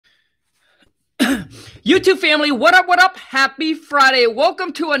YouTube family, what up, what up? Happy Friday.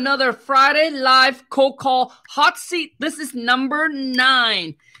 Welcome to another Friday Live Cold Call Hot Seat. This is number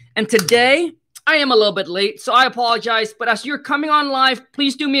 9. And today, I am a little bit late, so I apologize. But as you're coming on live,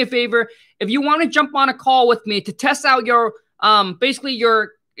 please do me a favor. If you want to jump on a call with me to test out your, basically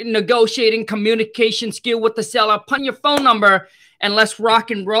your negotiating communication skill with the seller, put your phone number and let's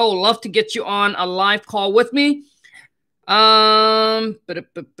rock and roll. Love to get you on a live call with me.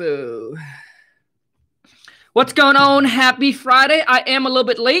 What's going on? Happy Friday. I am a little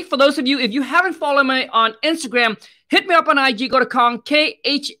bit late. For those of you, if you haven't followed me on Instagram, hit me up on IG. Go to Khang, Khang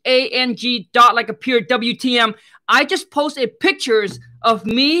dot like a pure WTM. I just posted pictures of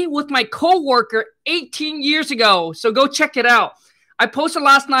me with my coworker 18 years ago. So go check it out. I posted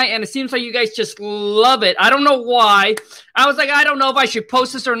last night, and it seems like you guys just love it. I don't know why. I was like, I don't know if I should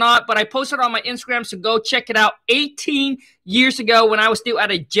post this or not, but I posted it on my Instagram, so go check it out. 18 years ago when I was still at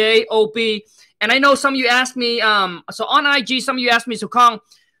a job. And I know some of you asked me, so on IG, some of you asked me, so Khang,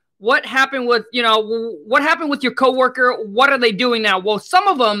 what happened with, what happened with your coworker? What are they doing now? Well, some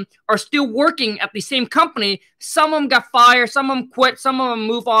of them are still working at the same company. Some of them got fired. Some of them quit. Some of them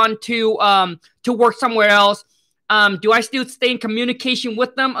move on to work somewhere else. Do I still stay in communication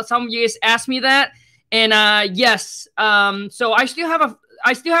with them? Some of you guys asked me that, and yes. So I still have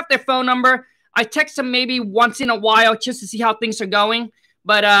their phone number. I text them maybe once in a while just to see how things are going.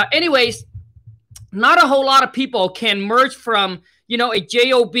 But anyways, not a whole lot of people can merge from a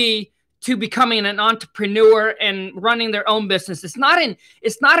job to becoming an entrepreneur and running their own business. It's not an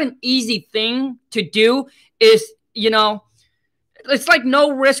easy thing to do. It's like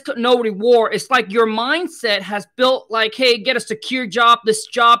no risk, no reward. It's like your mindset has built like, hey, get a secure job, this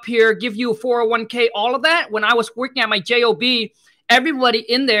job here, give you a 401k, all of that. When I was working at my job, everybody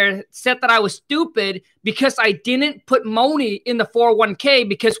in there said that I was stupid because I didn't put money in the 401k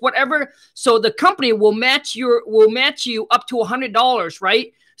because whatever. So the company will match you up to $100,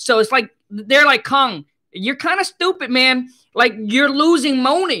 right? So it's like, they're like, Khang, you're kind of stupid, man. Like you're losing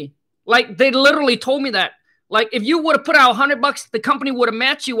money. Like they literally told me that. Like, if you would have put out $100, the company would have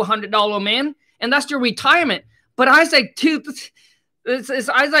matched you $100, man. And that's your retirement. But I was like, dude, this is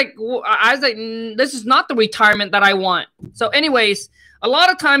not the retirement that I want. So anyways, a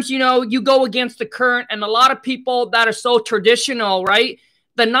lot of times, you go against the current, and a lot of people that are so traditional, right?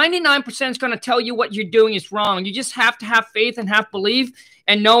 The 99% is going to tell you what you're doing is wrong. You just have to have faith and have belief,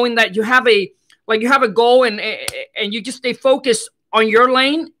 and knowing that you have a goal, and you just stay focused on your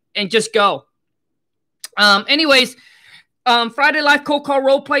lane and just go. Anyways, Friday Live Cold Call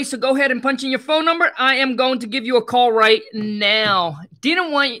Role Play, so go ahead and punch in your phone number. I am going to give you a call right now.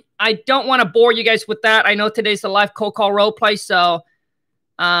 I don't want to bore you guys with that. I know today's the Live Cold Call Role Play, so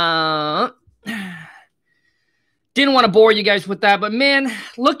didn't want to bore you guys with that. But man,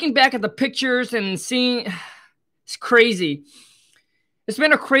 looking back at the pictures and seeing, it's crazy. It's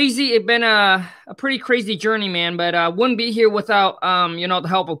been a pretty crazy journey, man. But I wouldn't be here without the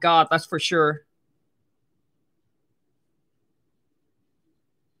help of God, that's for sure.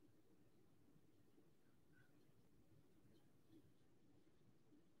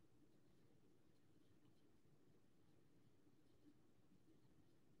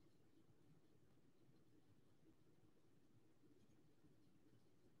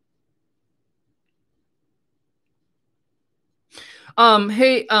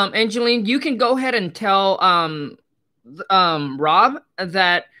 Hey, Angeline, you can go ahead and tell Rob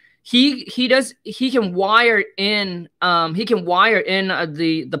that he can wire in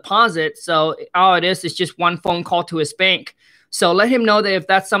the deposit. So all it is just one phone call to his bank. So let him know that if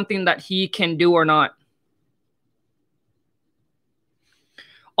that's something that he can do or not.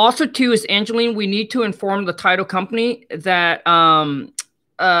 Also, too, is Angeline, we need to inform the title company that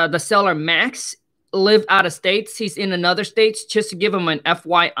the seller Max live out of states. He's in another states, just to give him an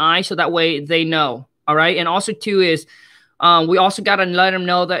FYI, so that way they know. All right. And also too is we also got to let him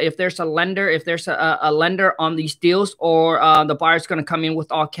know that if there's a lender on these deals, or the buyer's going to come in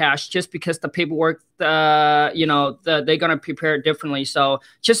with all cash, just because the paperwork, they're going to prepare it differently. So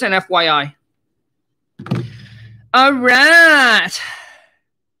just an FYI. All right.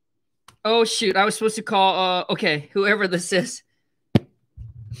 Oh shoot, I was supposed to call okay, whoever this is.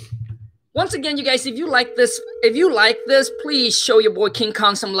 Once again, you guys, if you like this, please show your boy King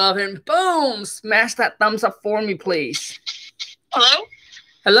Khang some love, and boom, smash that thumbs up for me, please. Hello?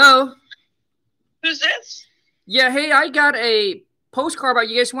 Hello? Who's this? Yeah, hey, I got a postcard about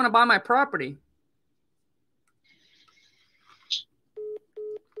you guys want to buy my property.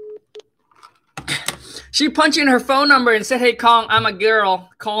 She punched in her phone number and said, hey, Khang, I'm a girl.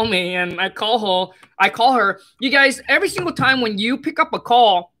 Call me. And I call her. You guys, every single time when you pick up a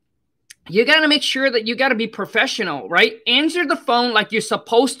call, you got to make sure that you got to be professional, right? Answer the phone like you're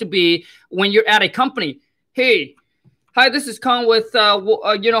supposed to be when you're at a company. Hey, hi, this is Con with,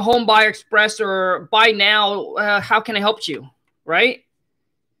 Home Buyer Express or Buy Now. How can I help you? Right?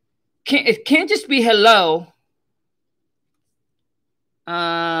 It can't just be hello.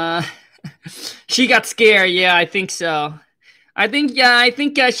 She got scared. Yeah, I think so. I think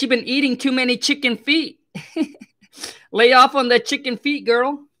she's been eating too many chicken feet. Lay off on the chicken feet,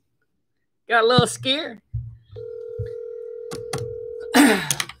 girl. Got a little scared.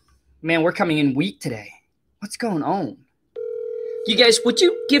 Man, we're coming in weak today. What's going on? You guys, would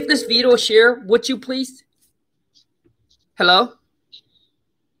you give this video a share? Would you please? Hello?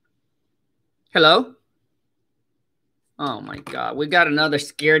 Hello? Oh my God, we got another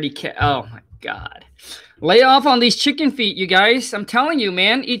scaredy cat. Oh my God. Lay off on these chicken feet, you guys. I'm telling you,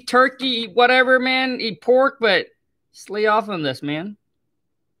 man. Eat turkey, eat whatever, man. Eat pork, but just lay off on this, man.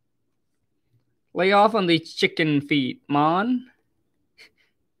 Lay off on these chicken feet, man.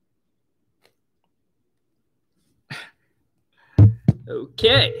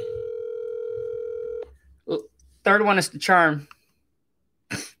 Okay. Third one is the charm.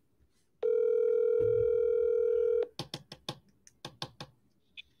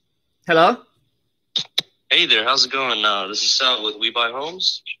 Hello? Hey there, how's it going? This is Sal with We Buy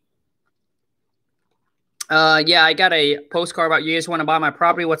Homes. Yeah, I got a postcard about you guys want to buy my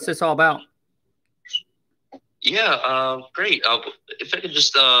property. What's this all about? Yeah, great. If I could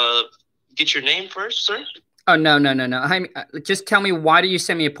just get your name first, sir? Oh, no. Just tell me, why do you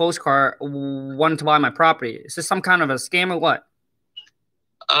send me a postcard wanting to buy my property? Is this some kind of a scam or what?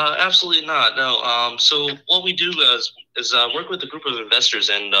 Absolutely not. No. So what we do is work with a group of investors,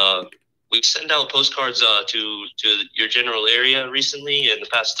 and we send out postcards to your general area recently. In the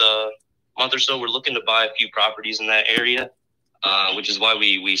past month or so, we're looking to buy a few properties in that area, which is why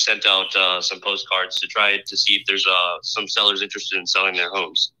we sent out some postcards to try to see if there's some sellers interested in selling their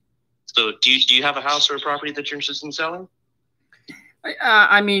homes. So do you have a house or a property that you're interested in selling?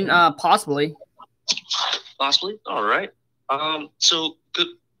 Possibly. Possibly. All right. So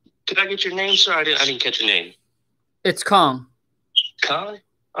could I get your name, sir? I didn't catch your name. It's Kong. Kong?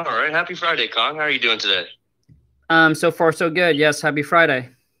 All right. Happy Friday, Kong. How are you doing today? So far so good. Yes, happy Friday.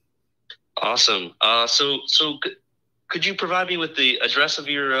 Awesome. So could you provide me with the address of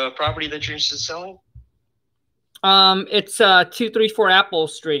your property that you're interested in selling? It's 234 Apple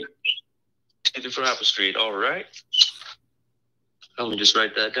Street. 234 Apple Street. All right. Let me just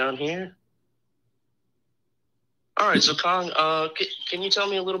write that down here. All right. So, Kong, can you tell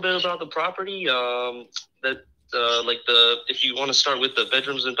me a little bit about the property? If you want to start with the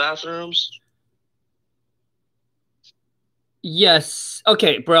bedrooms and bathrooms. Yes.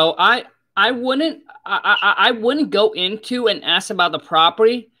 Okay, bro. I wouldn't go into and ask about the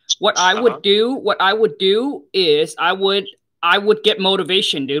property. What I would do is I would get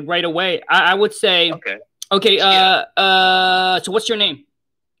motivation, dude, right away. I would say, okay. So what's your name?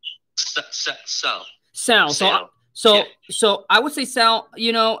 Sal. Sal. So I would say, Sal,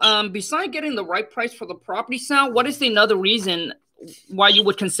 besides getting the right price for the property, Sal, what is another reason why you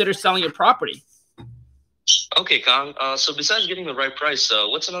would consider selling your property? Okay, Kong. So besides getting the right price,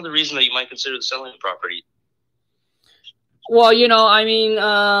 what's another reason that you might consider selling the property? Well,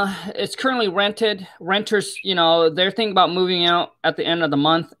 it's currently rented. Renters, they're thinking about moving out at the end of the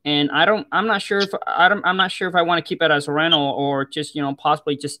month, and I'm not sure if I want to keep it as a rental or just,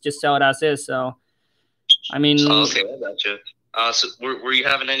 possibly just sell it as is. So, okay, I got you. So were you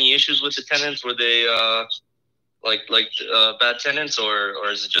having any issues with the tenants? Were they bad tenants, or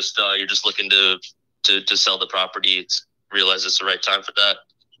is it just you're just looking to sell the property? Realize it's the right time for that.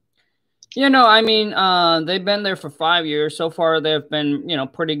 They've been there for 5 years. So far, they've been,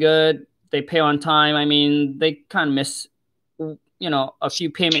 pretty good. They pay on time. They kind of miss, a few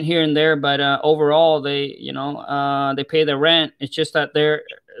payment here and there, but overall, they pay their rent. It's just that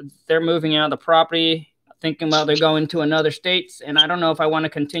they're moving out of the property, thinking about they're going to another states, and I don't know if I want to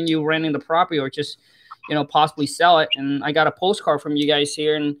continue renting the property or just, possibly sell it. And I got a postcard from you guys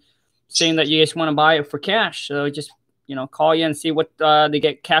here and saying that you guys want to buy it for cash. So just call you and see what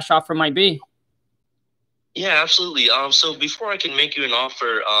the cash offer might be. Yeah, absolutely. So before I can make you an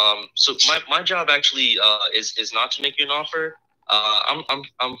offer, so my job actually is not to make you an offer.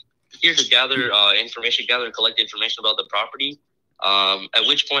 I'm here to gather information, and collect information about the property. At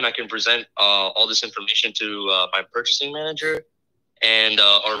which point I can present all this information to my purchasing manager and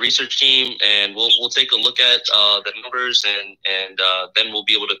our research team, and we'll take a look at the numbers, and then we'll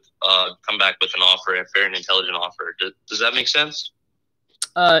be able to come back with an offer, a fair and intelligent offer. Does that make sense?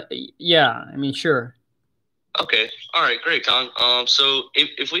 Yeah, sure. Okay. All right. Great, Con. So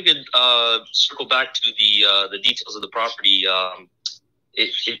if we could circle back to the details of the property,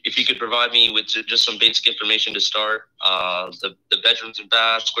 if you could provide me with just some basic information to start, the bedrooms and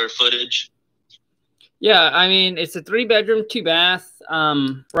bath, square footage. Yeah, I mean, it's a 3-bedroom, 2-bath,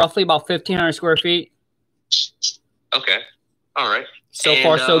 roughly about 1,500 square feet. Okay. All right. So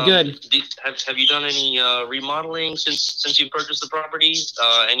far, so good. Have you done any remodeling since you purchased the property?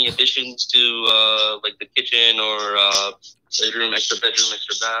 Any additions to like the kitchen or bedroom, extra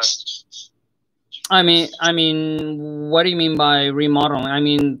bath? I mean, what do you mean by remodeling? I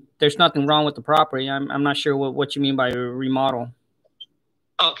mean, there's nothing wrong with the property. I'm not sure what you mean by remodel.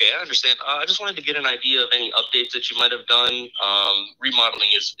 Okay, I understand. I just wanted to get an idea of any updates that you might have done. Remodeling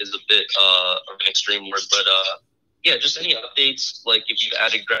is a bit of an extreme word, but yeah, just any updates, like if you've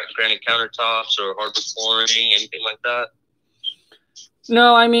added granite countertops or hardwood flooring, anything like that.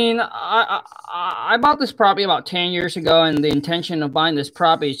 No, I mean, I bought this property about 10 years ago, and the intention of buying this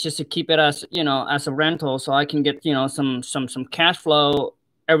property is just to keep it as, you know, as a rental, so I can get, you know, some cash flow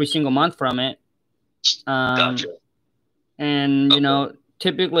every single month from it. Gotcha. And, you know,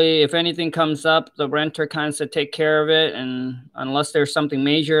 typically if anything comes up, the renter kind of take care of it, and unless there's something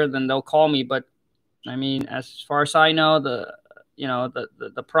major, then they'll call me. But I mean, as far as I know,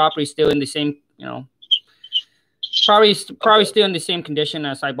 the property's still in the same, you know, probably still in the same condition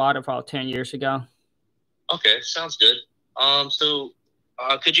as I bought it about 10 years ago. Okay, sounds good. So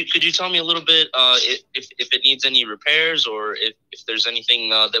could you tell me a little bit if it needs any repairs, or if there's anything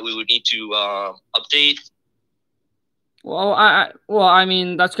that we would need to update? Well, I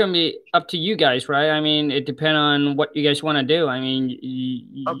mean, that's going to be up to you guys, right? I mean, it depends on what you guys want to do. I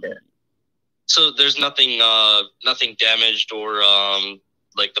mean, okay. So there's nothing damaged, or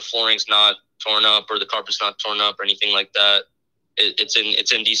like the flooring's not torn up, or the carpet's not torn up, or anything like that. It's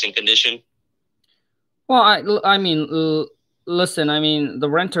in decent condition. Well, I mean, listen, I mean, the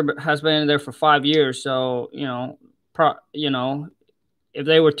renter has been in there for 5 years, so you know, if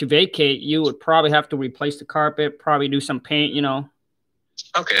they were to vacate, you would probably have to replace the carpet, probably do some paint, you know.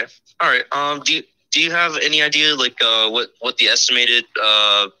 Okay, all right. Do you have any idea, like what the estimated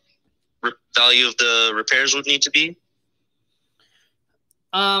value of the repairs would need to be?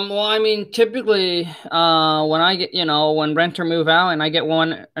 Well, I mean, typically, when I get, you know, when renter move out and I get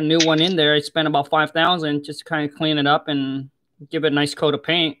a new one in there, I spend about $5,000 just to kind of clean it up and give it a nice coat of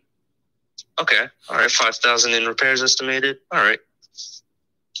paint. Okay, all right, $5,000 in repairs estimated. All right.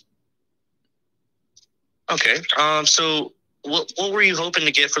 Okay. So what were you hoping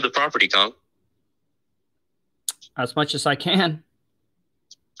to get for the property, Tom? As much as I can.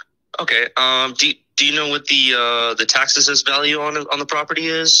 Okay. Do you know what the tax assessed value on the property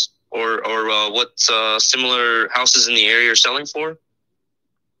is, or what similar houses in the area are selling for?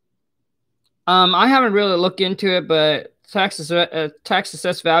 I haven't really looked into it, but tax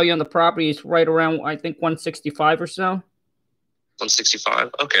assessed value on the property is right around, I think, 165 or so. 165.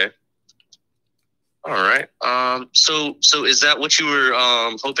 Okay. All right. So is that what you were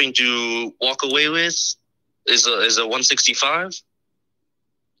hoping to walk away with? Is a 165?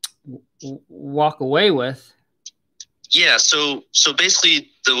 Walk away with? Yeah. So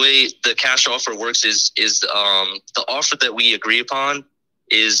basically, the way the cash offer works is the offer that we agree upon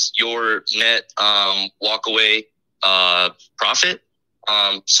is your net walk away profit.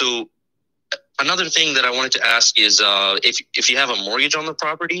 So another thing that I wanted to ask is if you have a mortgage on the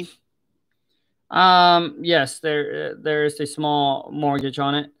property. Yes, there is a small mortgage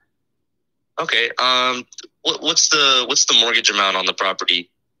on it. Okay. What's the mortgage amount on the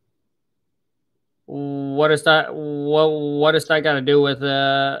property? What is that? What does that got to do with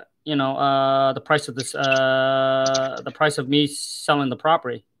you know, the price of this the price of me selling the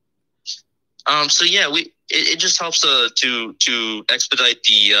property? So yeah, it just helps to expedite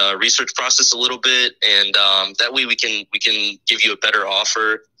the research process a little bit, and that way we can give you a better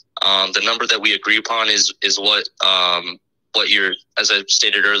offer. The number that we agree upon is what your, as I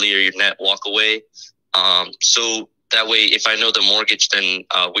stated earlier, your net walk away. So that way, if I know the mortgage, then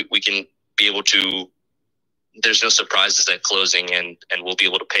we can be able to, there's no surprises at closing, and we'll be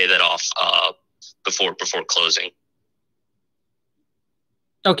able to pay that off before closing.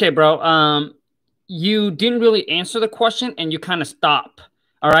 Okay, bro. You didn't really answer the question, and you kind of stop.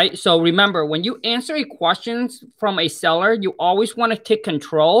 All right. So remember, when you answer a question from a seller, you always want to take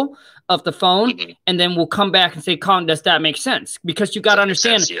control of the phone, and then we'll come back and say, Colin, does that make sense? Because you got to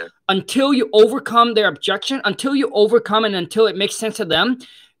understand, until you overcome their objection, until you overcome and until it makes sense to them,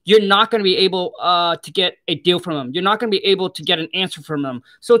 you're not going to be able to get a deal from them. You're not going to be able to get an answer from them.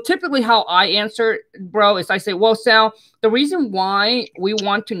 So typically how I answer, bro, is I say, well, Sal, the reason why we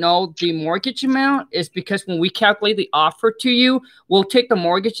want to know the mortgage amount is because when we calculate the offer to you, we'll take the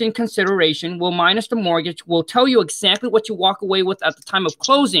mortgage in consideration. We'll minus the mortgage. We'll tell you exactly what you walk away with at the time of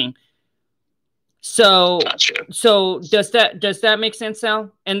closing. So, Gotcha. so does that make sense,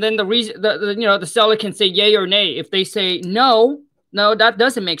 Sal? And then the reason, the seller can say yay or nay. If they say no, that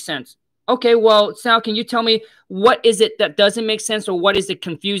doesn't make sense. Okay, well, Sal, can you tell me what is it that doesn't make sense, or what is it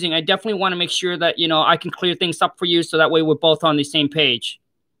confusing? I definitely want to make sure that I can clear things up for you, so that way we're both on the same page.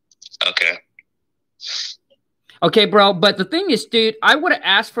 Okay. Okay, bro. But the thing is, dude, I would have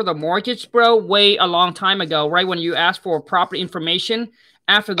asked for the mortgage, bro, way a long time ago, right? When you asked for property information.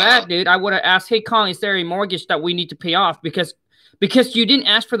 After that, dude, I would have asked, hey, Colin, is there a mortgage that we need to pay off? Because you didn't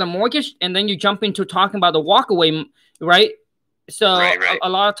ask for the mortgage, and then you jump into talking about the walkaway, right? So right. A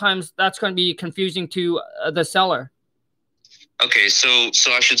lot of times that's going to be confusing to the seller. Okay, so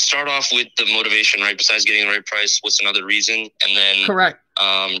I should start off with the motivation, right? Besides getting the right price, what's another reason? And then correct.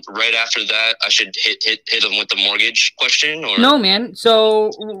 Right after that, I should hit them with the mortgage question, or no, man. So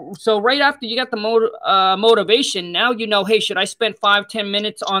right after you got the motivation, now hey, should I spend 5-10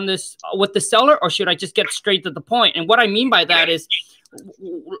 minutes on this with the seller, or should I just get straight to the point? And what I mean by that is,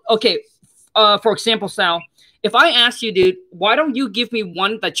 okay, for example, Sal, if I ask you, dude, why don't you give me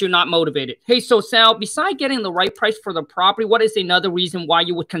one that you're not motivated? Hey, so Sal, besides getting the right price for the property, what is another reason why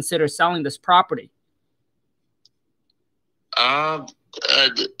you would consider selling this property?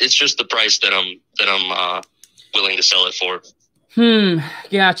 It's just the price that I'm willing to sell it for.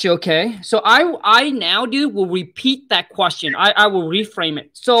 Gotcha. Okay. So I now, dude, will repeat that question. I will reframe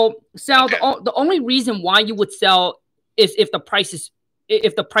it. So Sal, okay. The only reason why you would sell is if the price is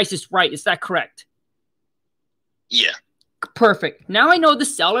right. Is that correct? Yeah. Perfect. Now I know the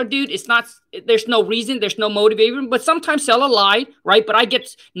seller, dude. There's no reason, there's no motivation, but sometimes seller lied, right? But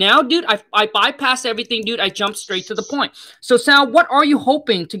now, dude, I bypass everything, dude. I jump straight to the point. So Sal, what are you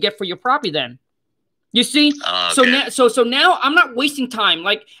hoping to get for your property then? You see? Okay. So now I'm not wasting time.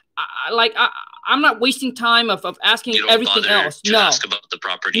 I'm not wasting time of asking everything else. No. Ask about the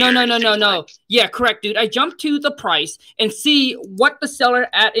property. No. Yeah, correct, dude. I jump to the price and see what the seller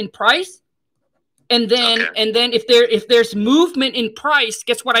at in price. And then if there's movement in price,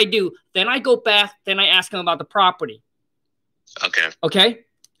 guess what I do? Then I go back, then I ask them about the property. Okay. Okay.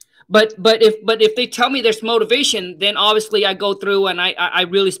 But if they tell me there's motivation, then obviously I go through and I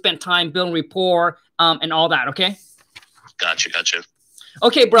really spend time building rapport and all that. Okay. Gotcha.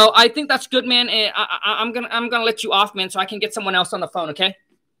 Okay, bro. I think that's good, man. And I'm gonna let you off, man, so I can get someone else on the phone. Okay.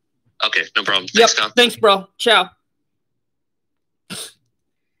 Okay, no problem. Thanks, Tom. Thanks, bro. Ciao.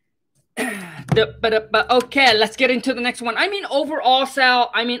 But okay, let's get into the next one. I mean, overall,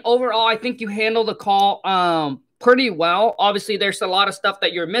 Sal, I think you handled the call pretty well. Obviously, there's a lot of stuff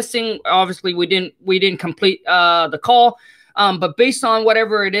that you're missing. Obviously, we didn't complete the call. But based on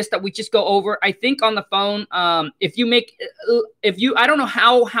whatever it is that we just go over, I think on the phone, I don't know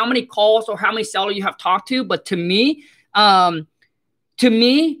how many calls or how many sellers you have talked to, but to me,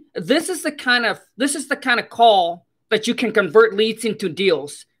 this is the kind of call that you can convert leads into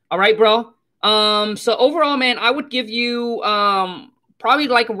deals. All right, bro. So overall, man, I would give you probably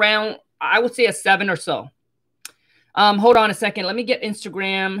like around, I would say a 7 or so. Hold on a second. Let me get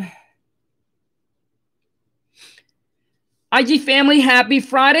Instagram. IG family, happy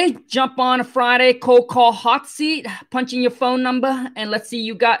Friday. Jump on a Friday, cold call hot seat, punch in your phone number, and let's see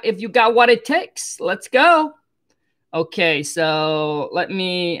if you got what it takes. Let's go. Okay, so let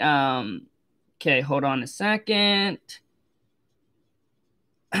me okay, hold on a second.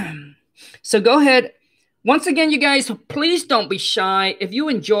 So go ahead. Once again, you guys, please don't be shy. If you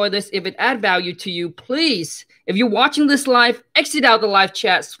enjoy this, if it add value to you, please, if you're watching this live, exit out the live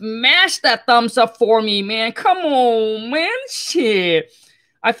chat. Smash that thumbs up for me, man. Come on, man. Shit.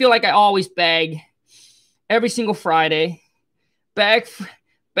 I feel like I always beg every single Friday. Beg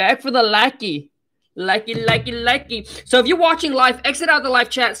for the lucky. Lucky. So if you're watching live, exit out the live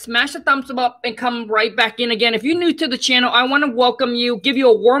chat, smash the thumbs up, and come right back in again. If you're new to the channel, I want to welcome you, give you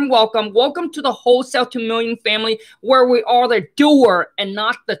a warm welcome. Welcome to the Wholesale to Million family, where we are the doer and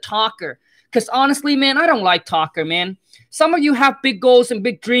not the talker. Because honestly, man, I don't like talker, man. Some of you have big goals and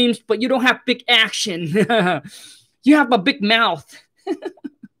big dreams, but you don't have big action. You have a big mouth.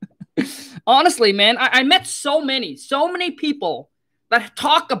 Honestly, man, I met so many people that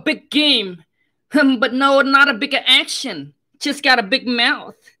talk a big game, but no, not a big action. Just got a big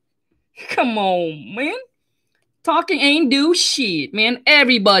mouth. Come on, man. Talking ain't do shit, man.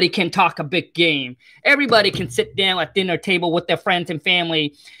 Everybody can talk a big game. Everybody can sit down at dinner table with their friends and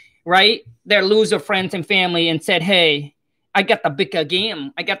family, right? Their loser friends and family and said, hey, I got the bigger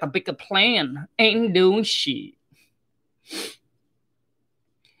game. I got the bigger plan. Ain't doing shit.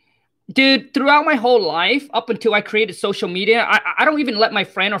 Dude, throughout my whole life, up until I created social media, I don't even let my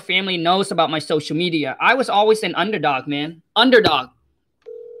friend or family knows about my social media. I was always an underdog, man. Underdog.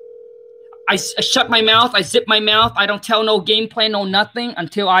 I shut my mouth. I zip my mouth. I don't tell no game plan, no nothing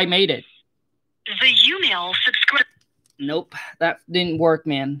until I made it. The email subscribe. Nope, that didn't work,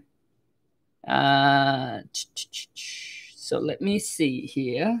 man. So let me see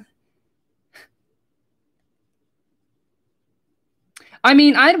here. I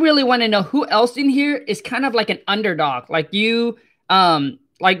mean, I really want to know who else in here is kind of like an underdog. Like you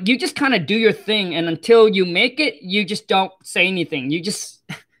just kind of do your thing, and until you make it, you just don't say anything. You just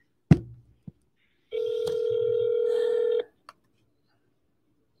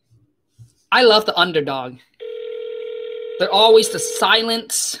I love the underdog. They're always the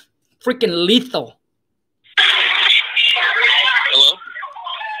silence, freaking lethal. Hello?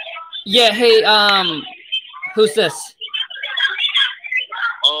 Yeah, hey, who's this?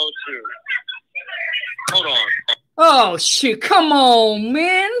 Oh, shoot. Hold on. Oh, shoot. Come on,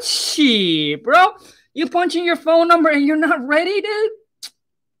 man. Shit, bro. You punching your phone number and you're not ready, dude?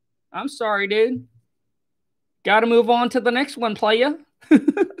 I'm sorry, dude. Gotta move on to the next one, playa.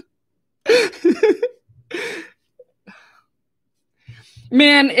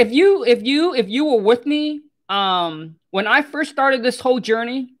 Man, if you were with me, when I first started this whole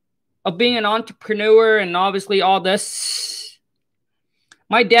journey of being an entrepreneur and obviously all this,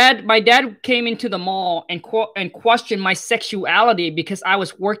 my dad came into the mall and questioned my sexuality because I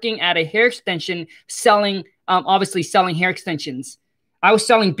was working at a hair extension selling hair extensions. I was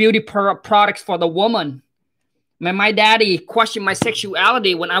selling beauty products for the woman. Man, my daddy questioned my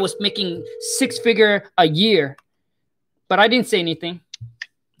sexuality when I was making 6-figure a year, but I didn't say anything.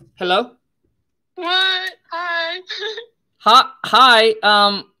 Hello? What? Hi. Hi.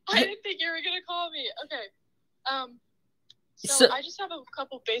 I didn't think you were gonna call me. Okay. So I just have a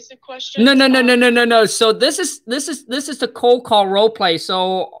couple basic questions. No. So this is the cold call role play.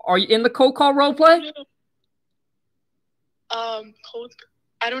 So are you in the cold call role play? I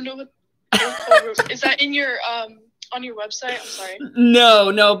don't know what cold call is that in your on your website? I'm sorry.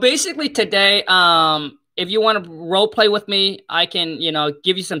 No. Basically today, if you want to role play with me, I can,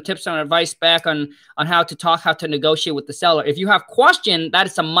 give you some tips and advice back on how to talk, how to negotiate with the seller. If you have question, that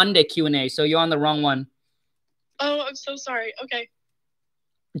is a Monday Q&A. So you're on the wrong one. Oh, I'm so sorry. Okay.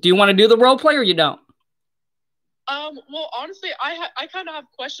 Do you want to do the role play or you don't? Well, honestly, I kind of have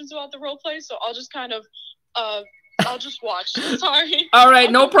questions about the role play, so I'll just kind of I'll just watch. Sorry. All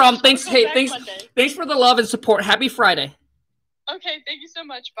right, no problem. Thanks. Hey, thanks for the love and support. Happy Friday. Okay, thank you so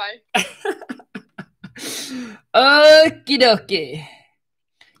much. Bye. Okie dokie.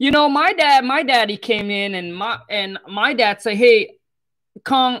 My daddy came in and my dad said, "Hey,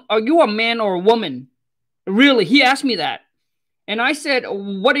 Kong, are you a man or a woman?" Really, he asked me that. And I said,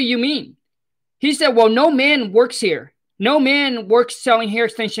 "What do you mean?" He said, "Well, no man works here. No man works selling hair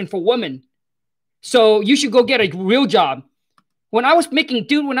extension for women. So you should go get a real job." When I was making,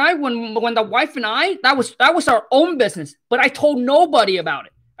 dude, when the wife and I, that was our own business, but I told nobody about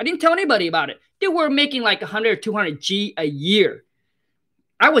it. I didn't tell anybody about it. Dude, we're making like 100 or 200 G a year.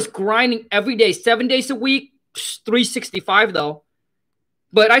 I was grinding every day, 7 days a week, 365 though.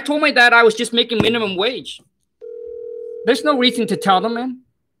 But I told my dad I was just making minimum wage. There's no reason to tell them, man.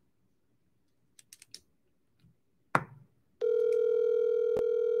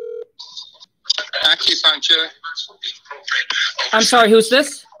 Acupuncture. I'm sorry, who's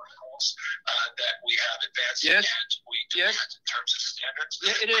this? Yes. Yeah,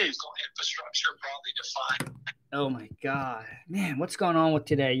 it is. Oh my God, man, what's going on with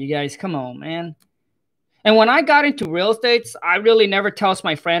today? You guys, come on, man. And when I got into real estate, I really never tells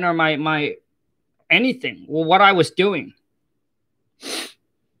my friend or my anything, what I was doing.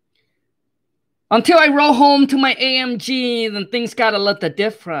 Until I roll home to my AMG, then things got a little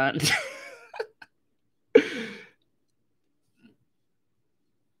different.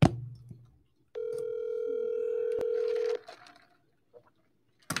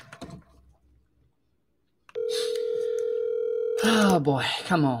 Oh boy,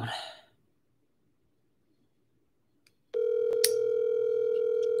 come on.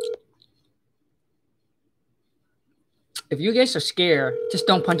 If you guys are scared, just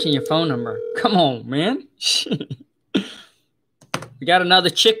don't punch in your phone number. Come on, man. We got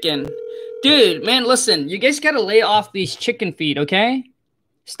another chicken. Dude, man, listen. You guys got to lay off these chicken feet, okay?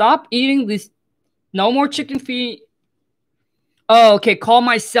 Stop eating these No more chicken feet. Oh, okay. Call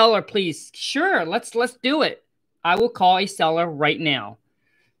my seller, please. Sure, let's do it. I will call a seller right now.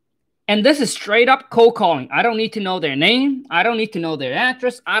 And this is straight up cold calling. I don't need to know their name. I don't need to know their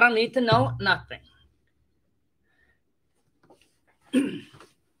address. I don't need to know nothing.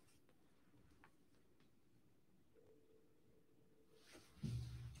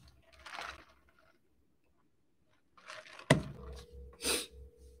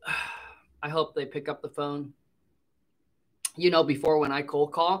 I hope they pick up the phone. You know, before when I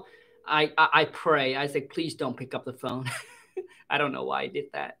cold call, I pray. I say, please don't pick up the phone. I don't know why I did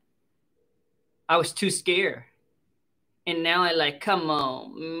that. I was too scared. And now I like, come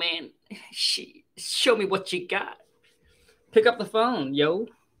on, man. Show me what you got. Pick up the phone, yo.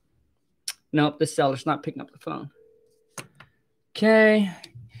 Nope, the seller's not picking up the phone. Okay.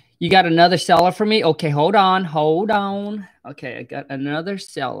 You got another seller for me? Okay, hold on. Hold on. Okay, I got another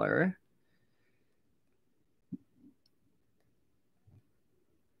seller.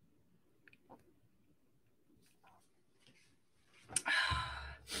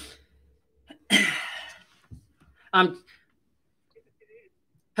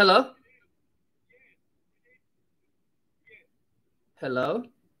 Hello? Hello?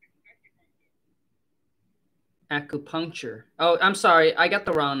 Acupuncture. Oh, I'm sorry. I got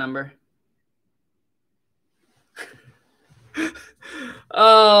the wrong number.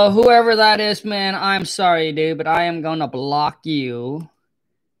 Oh, whoever that is, man, I'm sorry, dude, but I am going to block you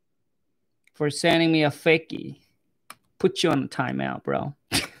for sending me a fakie. Put you on the timeout, bro.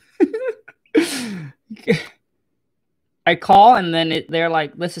 I call and then they're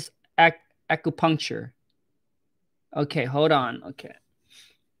like, this is acupuncture. Okay, hold on. Okay.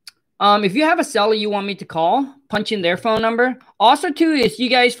 If you have a seller you want me to call, punch in their phone number. Also, too, is you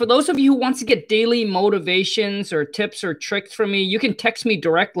guys, for those of you who wants to get daily motivations or tips or tricks from me, you can text me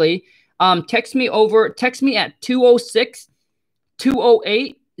directly. Text me at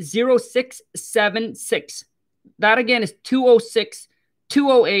 206-208-0676. That again is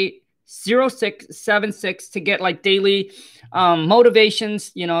 206-208-0676 to get like daily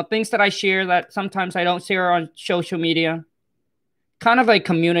motivations, you know, things that I share that sometimes I don't share on social media. Kind of a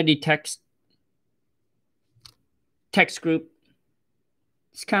community text group.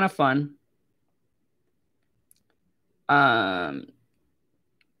 It's kind of fun.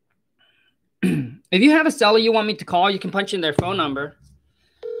 If you have a seller you want me to call, you can punch in their phone number.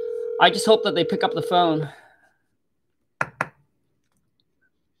 I just hope that they pick up the phone.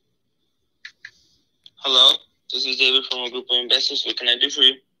 Hello, this is David from a group of investors. What can I do for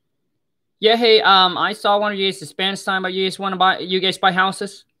you? Yeah, hey, I saw one of you guys Spanish sign, but you guys buy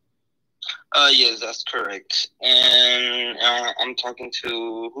houses? Yes, that's correct. And I'm talking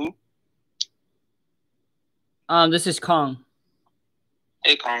to who? This is Kong.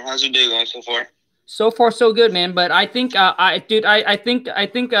 Hey, Kong, how's your day going so far? So far, so good, man. But I think, I think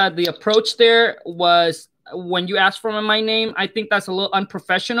the approach there was when you asked for my name. I think that's a little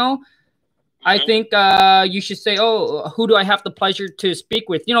unprofessional. I think you should say, oh, who do I have the pleasure to speak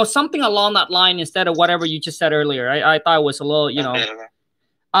with? You know, something along that line instead of whatever you just said earlier. I thought it was a little, you know.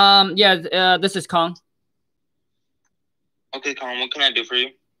 Yeah, this is Kong. Okay, Kong, what can I do for you?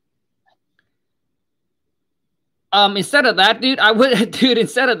 Instead of that, dude, I would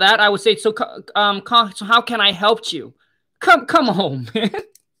say, so, Kong, so how can I help you? Come home, man.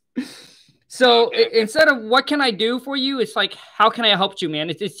 So instead of what can I do for you, it's like, how can I help you, man?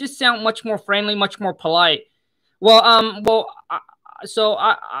 It just sound much more friendly, much more polite. Well, so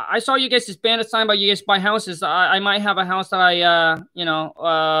I saw you guys Spanish sign, but you guys buy houses. I might have a house that I,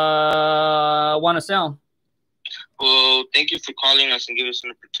 want to sell. Well, thank you for calling us and giving us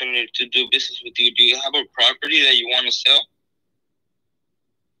an opportunity to do business with you. Do you have a property that you want to sell?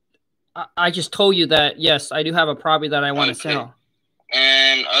 I just told you that, yes, I do have a property that I want to sell.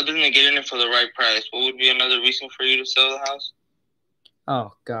 And other than getting it for the right price, what would be another reason for you to sell the house?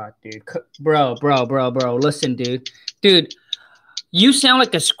 Oh, God, dude. Bro. Listen, dude. Dude, you sound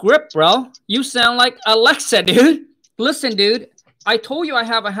like a script, bro. You sound like Alexa, dude. Listen, dude. I told you I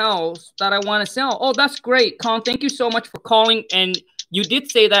have a house that I want to sell. Oh, that's great, Con. Thank you so much for calling. And you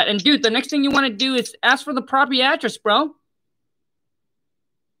did say that. And, dude, the next thing you want to do is ask for the property address, bro.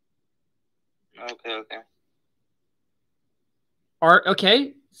 Okay.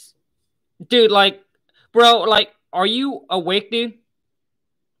 Okay. Dude, like, bro, like, are you awake, dude?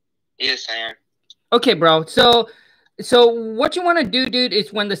 Yes, I am. Okay, bro. So what you want to do, dude,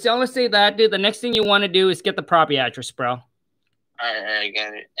 is when the seller say that, dude, the next thing you want to do is get the property address, bro. All right, I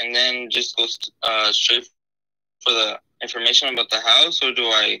got it. And then just go straight for the information about the house, or do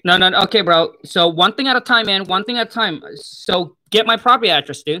I? No. Okay, bro. So one thing at a time, man. One thing at a time. So get my property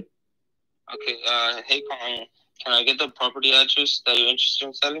address, dude. Okay. Hey, Colin, can I get the property address that you're interested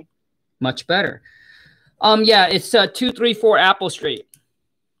in selling? Much better. Yeah, it's 234 Apple Street.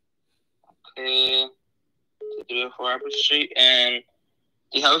 Okay. 234 Apple Street. And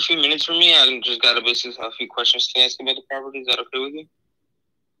do you have a few minutes for me? I just got to basically have a few questions to ask about the property. Is that okay with you?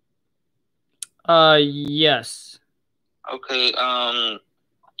 Yes. Okay.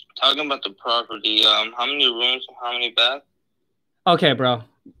 Talking about the property. How many rooms? How many baths? Okay, bro.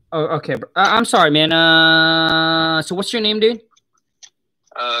 Oh, okay, bro. I'm sorry, man. So what's your name, dude?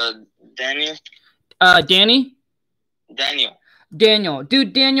 Daniel. Danny? Daniel. Daniel.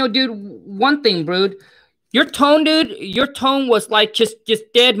 Dude, one thing, bro. Your tone, dude, your tone was like just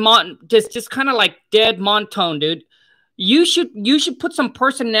dead just kind of like dead monotone, dude. You should put some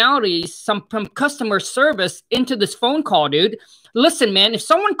personality, some customer service into this phone call, dude. Listen, man, if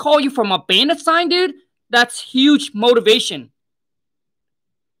someone call you from a bandit sign, dude, that's huge motivation.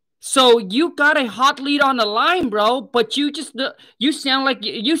 So you got a hot lead on the line, bro, but you sound like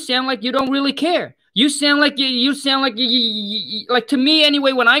you don't really care. You sound like like to me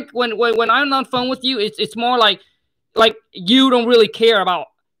anyway. When I'm on the phone with you, it's more like you don't really care about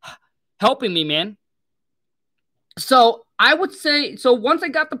helping me, man. So I would say, so once I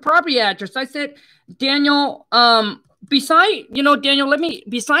got the property address, I said, Daniel, beside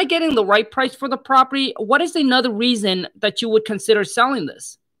getting the right price for the property, what is another reason that you would consider selling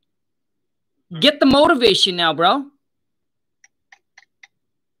this? Get the motivation now, bro.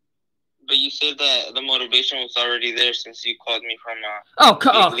 But you said that the motivation was already there since you called me from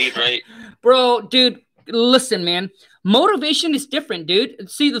lead, right? Bro, dude, listen, man. Motivation is different, dude.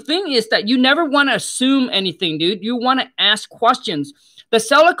 See, the thing is that you never want to assume anything, dude. You want to ask questions. The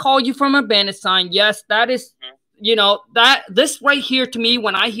seller called you from a bandit sign. Yes, that is, this right here to me,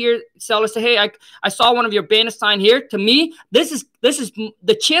 when I hear sellers say, hey, I saw one of your bandit sign here. To me, this is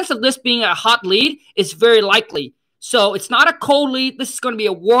the chance of this being a hot lead is very likely. So it's not a cold lead. This is going to be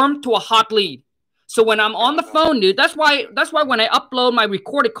a warm to a hot lead. So when I'm on the phone, dude, that's why when I upload my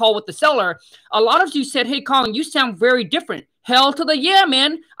recorded call with the seller, a lot of you said, hey, Colin, you sound very different. Hell to the yeah,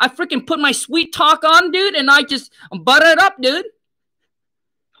 man. I freaking put my sweet talk on, dude, and I just butter it up, dude.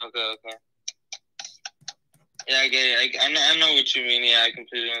 Okay. Yeah, I get it. I know what you mean. Yeah, I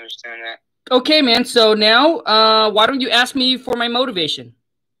completely understand that. Okay, man. So now, why don't you ask me for my motivation?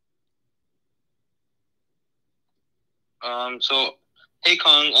 So, hey,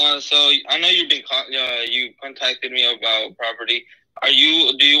 Colin. So I know you contacted me about property. Do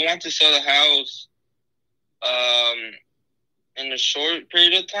you want to sell the house, in a short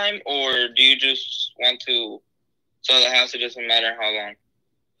period of time, or do you just want to sell the house? It doesn't matter how long.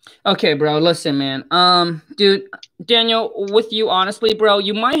 Okay, bro, listen, man. Dude, Daniel, with you, honestly, bro,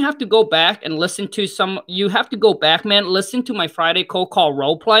 you might have to go back and listen to you have to go back, man, listen to my Friday cold call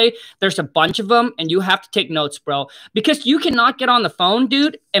role play. There's a bunch of them, and you have to take notes, bro, because you cannot get on the phone,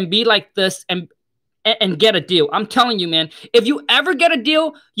 dude, and be like this and get a deal. I'm telling you, man, if you ever get a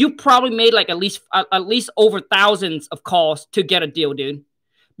deal, you probably made like at least over thousands of calls to get a deal, dude.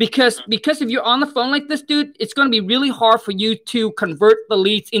 Because if you're on the phone like this, dude, it's going to be really hard for you to convert the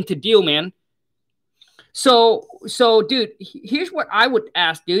leads into deal, man. So, dude, here's what I would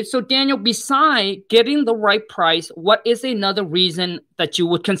ask, dude. So, Daniel, beside getting the right price, what is another reason that you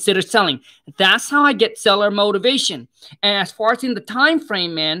would consider selling? That's how I get seller motivation. And as far as in the time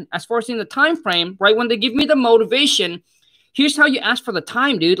frame, man, right when they give me the motivation, here's how you ask for the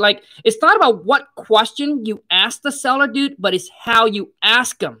time, dude. Like, it's not about what question you ask the seller, dude, but it's how you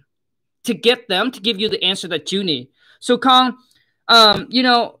ask them to get them to give you the answer that you need. So, Colin, how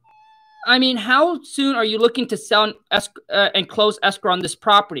soon are you looking to sell and close escrow on this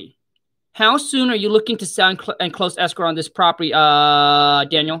property? How soon are you looking to sell and close escrow on this property,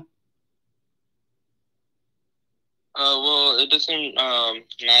 Daniel? Well, it doesn't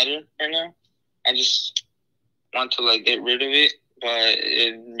matter right now. I just want to get rid of it, but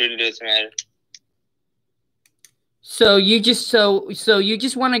it really doesn't matter. So you just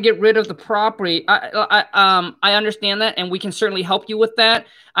want to get rid of the property. I understand that, and we can certainly help you with that.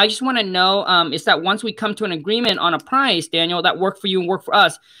 I just want to know is that once we come to an agreement on a price, Daniel, that work for you and work for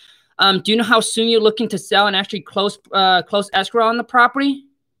us. Do you know how soon you're looking to sell and actually close escrow on the property?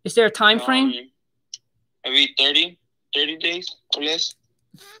 Is there a time frame? Maybe 30 days or less.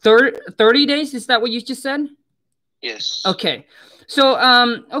 30 days? Is that what you just said? Yes. Okay. So,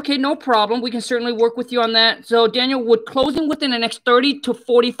 okay, no problem. We can certainly work with you on that. So, Daniel, would closing within the next 30 to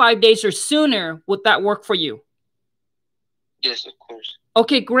 45 days or sooner, would that work for you? Yes, of course.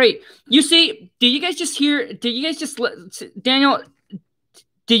 Daniel, did you guys just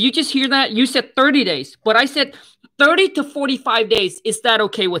Did you just hear that? You said 30 days, but I said 30 to 45 days. Is that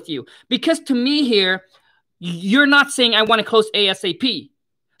okay with you? Because to me here, you're not saying I want to close ASAP.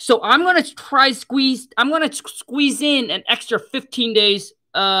 So I'm going to squeeze in an extra 15 days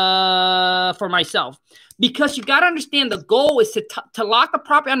for myself. Because you got to understand the goal is to lock the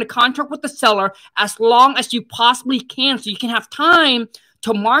property under contract with the seller as long as you possibly can, so you can have time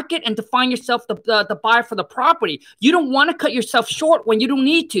to market and to find yourself the buyer for the property. You don't want to cut yourself short when you don't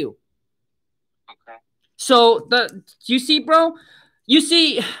need to. Okay. So you see, bro, you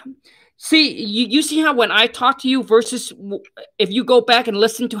see how when I talk to you versus if you go back and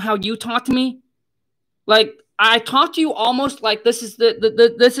listen to how you talk to me, like I talk to you almost like this is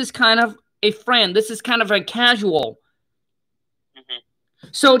this is kind of a friend. This is kind of a casual. Mm-hmm.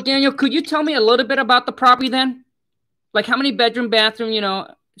 So Daniel, could you tell me a little bit about the property then? Like how many bedroom, bathroom,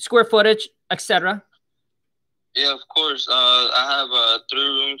 square footage, etc. Yeah, of course. I have 3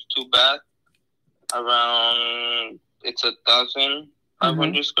 rooms, 2 bath. Around it's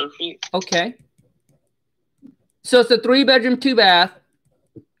 1,500 square feet. Okay. So it's a 3-bedroom, 2 bath,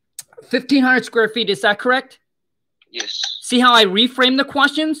 1,500 square feet. Is that correct? Yes. See how I reframe the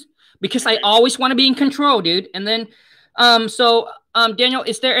questions? Because I always want to be in control, dude. And then, Daniel,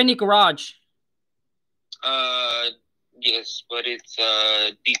 is there any garage? Yes, but it's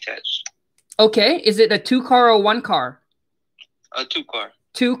detached. Okay. Is it a 2-car or 1-car? A 2-car.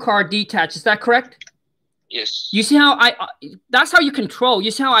 2-car detached. Is that correct? Yes. You see how that's how you control.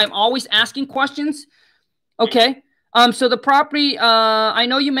 You see how I'm always asking questions? Okay. So the property, I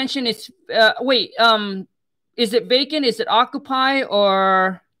know you mentioned it's, is it vacant? Is it occupied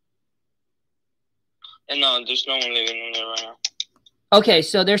or? No, there's no one living in there right now. Okay,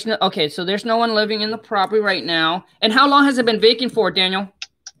 so there's no one living in the property right now. And how long has it been vacant for, Daniel?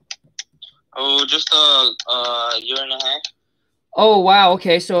 Oh, just a year and a half. Oh wow,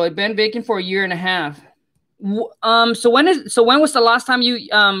 okay. So it's been vacant for a year and a half. So when was the last time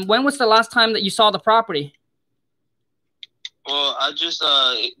that you saw the property? Well, I just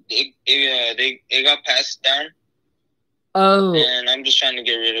it got passed down. Oh. And I'm just trying to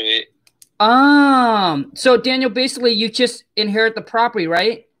get rid of it. So Daniel, basically you just inherit the property,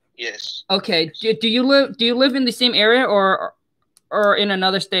 right? Yes. Okay. Do you live in the same area or in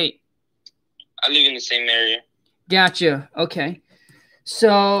another state? I live in the same area. Gotcha. Okay.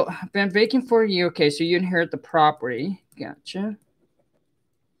 So been vacant for a year. Okay, so you inherit the property. Gotcha.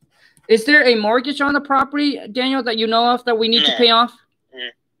 Is there a mortgage on the property, Daniel, that you know of that we need to pay off? No,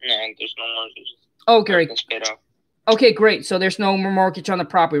 there's no mortgage. Oh, great. Okay, great. So there's no more mortgage on the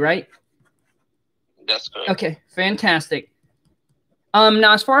property, right? That's correct. Okay, fantastic.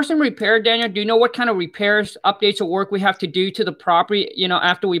 Now, as far as some repair, Daniel, do you know what kind of repairs, updates, or work we have to do to the property,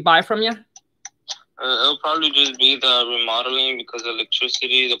 after we buy from you? It'll probably just be the remodeling because the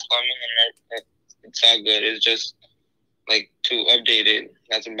electricity, the plumbing, and it's all good. It's just like to update it.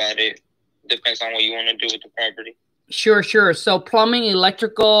 That's about it. Depends on what you want to do with the property. Sure. So plumbing,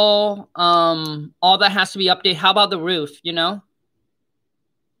 electrical, all that has to be updated. How about the roof?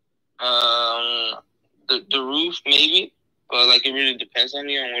 The roof maybe, but like it really depends on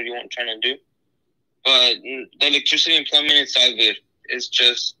you and what you want trying to do. But the electricity and plumbing, it's all good. It's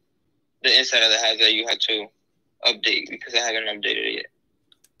just the inside of the house that you have to update because I haven't updated it yet.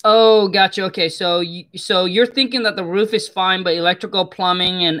 Oh, gotcha. Okay, so you're thinking that the roof is fine, but electrical,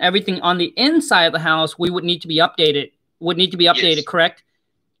 plumbing, and everything on the inside of the house would need to be updated. Yes. Correct?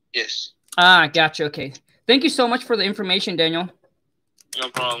 Yes. Ah, gotcha. Okay. Thank you so much for the information, Daniel. No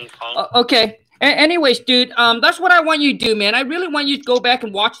problem. Okay. Anyways, dude, that's what I want you to do, man. I really want you to go back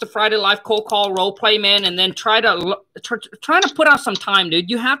and watch the Friday Live Cold Call role play, man, and then try to put out some time, dude.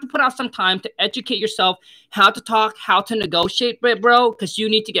 You have to put out some time to educate yourself how to talk, how to negotiate, bro, because you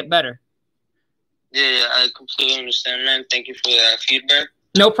need to get better. Yeah, I completely understand, man. Thank you for that feedback.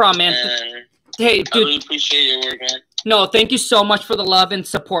 No problem, man. And hey, dude. I really appreciate your work, man. No, thank you so much for the love and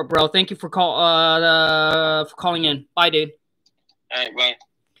support, bro. Thank you for calling in. Bye, dude. All right, bye.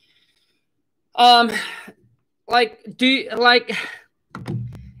 I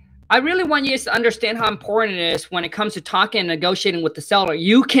really want you guys to understand how important it is when it comes to talking and negotiating with the seller.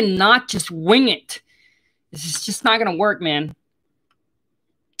 You cannot just wing it. This is just not going to work, man.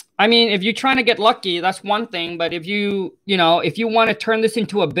 I mean, if you're trying to get lucky, that's one thing. But if you want to turn this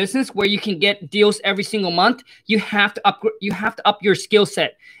into a business where you can get deals every single month, you have to up your skill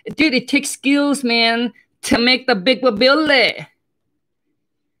set. Dude, it takes skills, man, to make the big ability.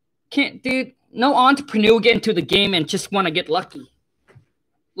 Dude, no entrepreneur will get into the game and just want to get lucky.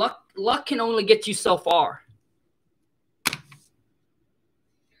 Luck can only get you so far.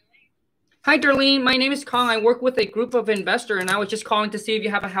 Hi, Darlene. My name is Kong. I work with a group of investors, and I was just calling to see if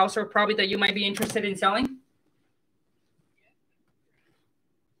you have a house or property that you might be interested in selling.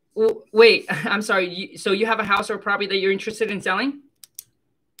 Wait, I'm sorry. So you have a house or property that you're interested in selling?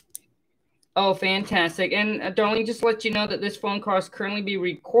 Oh, fantastic. And Darlene, just to let you know that this phone call is currently being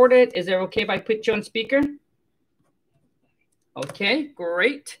recorded. Is it okay if I put you on speaker? Okay,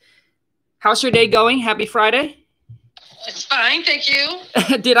 great. How's your day going? Happy Friday. It's fine, thank you.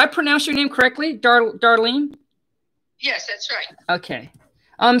 Did I pronounce your name correctly, Darlene? Yes, that's right. Okay.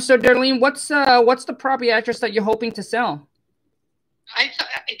 So Darlene, what's the property address that you're hoping to sell? I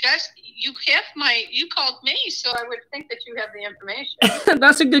guess you called me, so I would think that you have the information.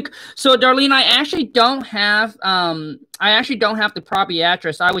 That's a good. So Darlene, I actually don't have the property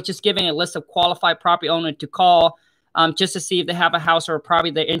address. I was just giving a list of qualified property owner to call, just to see if they have a house or a property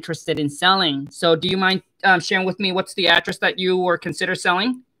they're interested in selling. So do you mind sharing with me what's the address that you were consider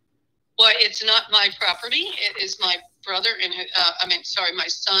selling? Well, it's not my property. It is my brother and my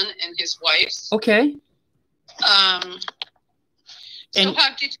son and his wife's. Okay. So how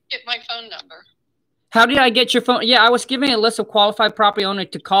did you get my phone number? How did I get your phone? Yeah, I was giving a list of qualified property owner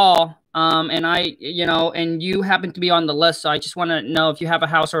to call. And you happen to be on the list. So I just want to know if you have a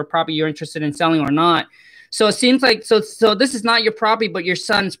house or a property you're interested in selling or not. So it seems like, so this is not your property, but your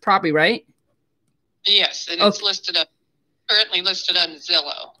son's property, right? Yes, and it's currently listed on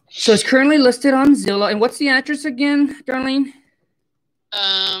Zillow. So it's currently listed on Zillow. And what's the address again, Darlene?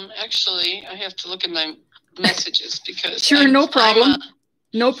 Actually, I have to look at my messages because sure, no problem.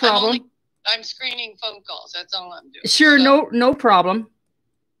 No problem. I'm screening phone calls. That's all I'm doing. Sure, so, no problem.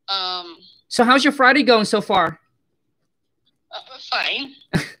 So how's your Friday going so far? Fine.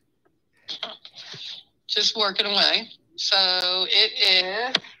 Just working away. So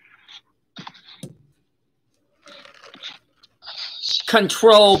it is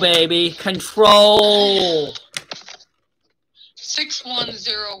control, baby. Control.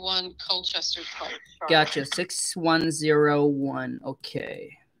 6101 Colchester Park. Gotcha. 6101.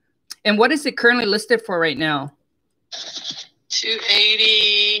 Okay. And what is it currently listed for right now?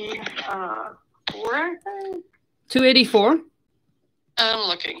 284, I think. 284? I'm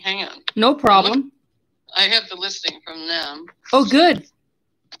looking. Hang on. No problem. I have the listing from them. Oh, good.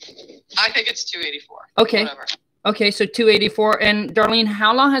 I think it's 284. Okay. Whatever. Okay, so 284. And Darlene,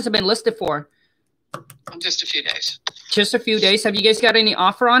 how long has it been listed for? Just a few days. Just a few days. Have you guys got any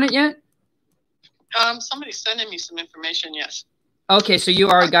offer on it yet? Somebody's sending me some information. Yes. Okay, so you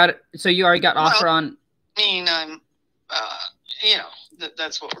already got it. So you already got offer on. I mean,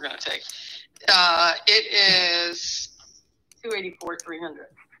 that's what we're gonna take. It is 284,300.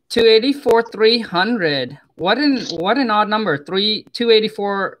 284,300. What an odd number.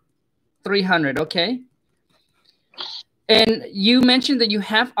 284,300. Okay. And you mentioned that you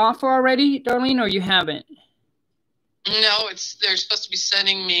have offer already, Darlene, or you haven't? No, they're supposed to be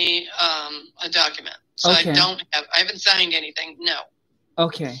sending me a document. So okay. I haven't signed anything. No.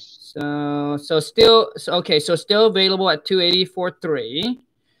 Okay. So still available at 284,300.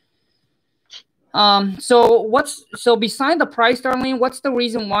 So beside the price, Darlene, what's the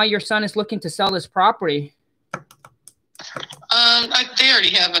reason why your son is looking to sell this property? They already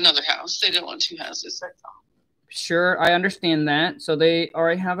have another house. They don't want two houses. That's all. Sure, I understand that. So they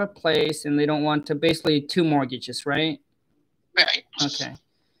already have a place and they don't want to basically two mortgages, right? Right. Okay.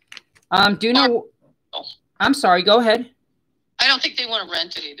 Do you know? I'm sorry. Go ahead. I don't think they want to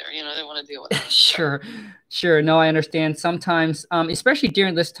rent it either. They want to deal with it. Sure. No, I understand. Sometimes, especially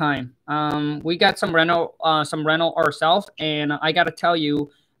during this time, we got some rental ourselves, and I got to tell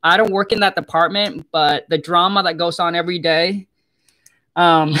you, I don't work in that department, but the drama that goes on every day,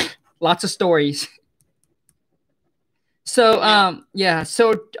 lots of stories. So,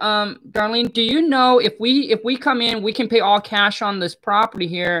 Darlene, do you know if we come in, we can pay all cash on this property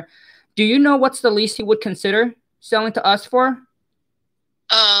here. Do you know what's the least he would consider selling to us for?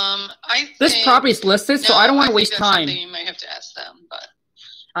 This property is listed, so I don't want to waste time. You might have to ask them, but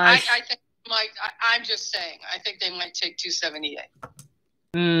I think I'm just saying. I think they might take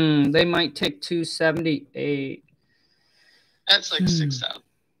 278. They might take 278. That's like 6,000.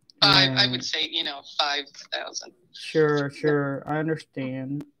 I would say 5,000. Sure, I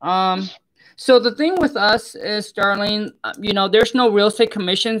understand. So the thing with us is, Darlene, there's no real estate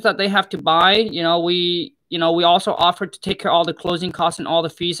commissions that they have to buy. We also offer to take care of all the closing costs and all the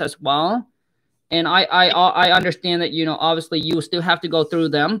fees as well. And I understand that, obviously you still have to go through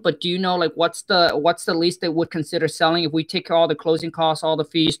them, but do you know, like, what's the least they would consider selling if we take care of all the closing costs, all the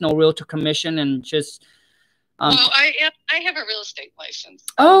fees, no realtor commission, and just... well, I have a real estate license.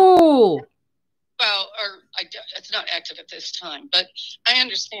 Oh! Well, it's not active at this time, but I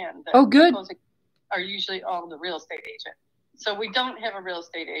understand that. Oh, good. Are usually all the real estate agent. So we don't have a real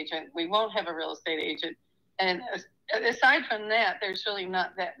estate agent. We won't have a real estate agent. And aside from that, there's really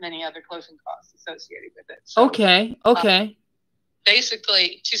not that many other closing costs associated with it. So, okay.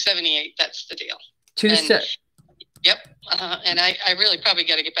 Basically, $278. That's the deal. Yep. And I really probably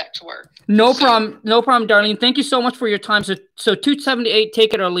got to get back to work. No problem, Darlene. Thank you so much for your time. So $278,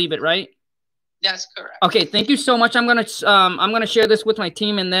 take it or leave it, right? That's correct. Okay, thank you so much. I'm gonna share this with my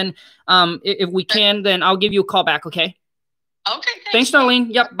team, and then if we can, then I'll give you a call back. Okay. Okay. Thanks, Darlene.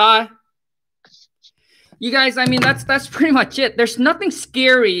 Yep. Bye. You guys, I mean, that's pretty much it. There's nothing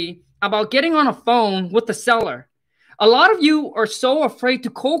scary about getting on a phone with the seller. A lot of you are so afraid to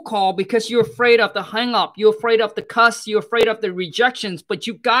cold call because you're afraid of the hang up. You're afraid of the cuss. You're afraid of the rejections. But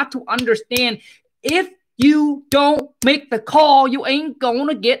you got to understand, if you don't make the call, you ain't going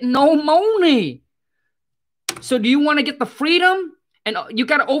to get no money. So do you want to get the freedom? And you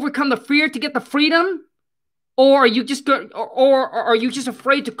got to overcome the fear to get the freedom? Or are you just or are you just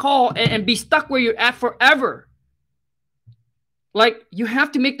afraid to call and be stuck where you're at forever? Like, you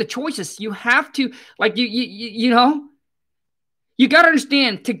have to make the choices. You have to, like, you know, you got to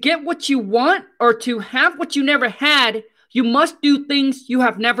understand, to get what you want or to have what you never had, you must do things you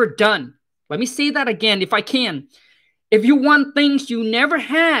have never done. Let me say that again, if I can. If you want things you never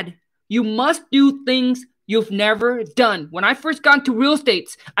had, you must do things you've never done. When I first got into real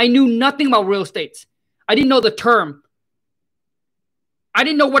estate, I knew nothing about real estate. I didn't know the term. I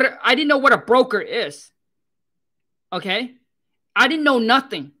didn't know what a broker is. Okay? I didn't know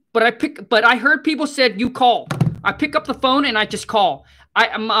nothing. But I heard people said, you call. I pick up the phone and I just call.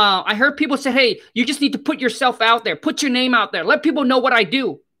 I heard people say, hey, you just need to put yourself out there. Put your name out there. Let people know what I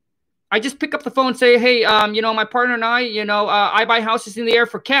do. I just pick up the phone and say, hey, you know, my partner and I, you know, I buy houses in the air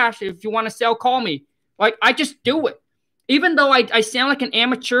for cash. If you want to sell, call me. Like, I just do it. Even though I sound like an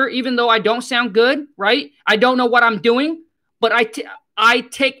amateur, even though I don't sound good, right? I don't know what I'm doing, but I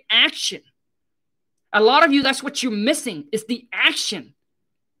take action. A lot of you, that's what you're missing, is the action.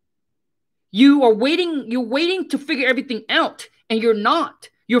 You're waiting to figure everything out, and you're not.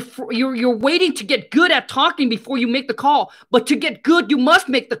 You're waiting to get good at talking before you make the call. But to get good, you must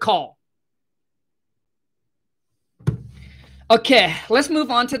make the call. Okay, let's move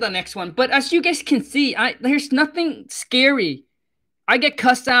on to the next one. But as you guys can see, there's nothing scary. I get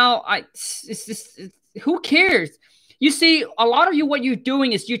cussed out. Who cares? You see, a lot of you, what you're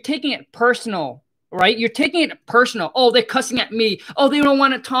doing is you're taking it personal, right? You're taking it personal. Oh, they're cussing at me. Oh, they don't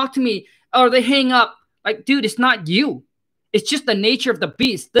want to talk to me. Or they hang up. Like, dude, it's not you. It's just the nature of the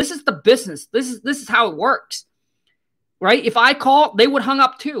beast. This is the business. This is how it works, right? If I call, they would hung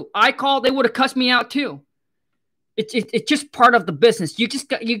up too. I call, they would have cussed me out too. It's just part of the business. You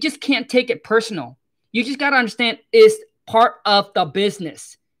just can't take it personal. You just got to understand it's part of the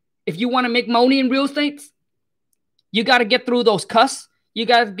business. If you want to make money in real estate, you got to get through those cuss. You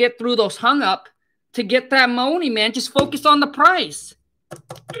got to get through those hung up to get that money, man. Just focus on the price.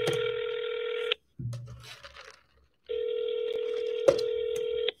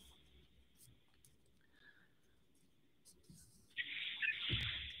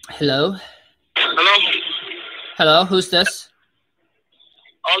 Hello? Hello? Hello, who's this?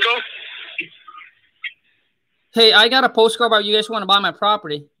 Aldo? Hey, I got a postcard about you guys want to buy my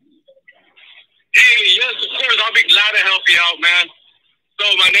property. Hey, yes, of course. I'll be glad to help you out, man.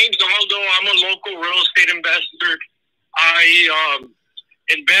 So my name's Aldo. I'm a local real estate investor. I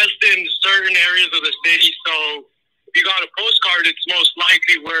invest in certain areas of the city. So if you got a postcard, it's most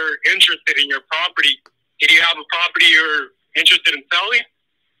likely we're interested in your property. Do you have a property you're interested in selling?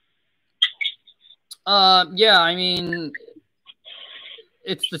 Yeah, I mean,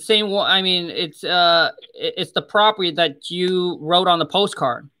 it's the same one. I mean, it's the property that you wrote on the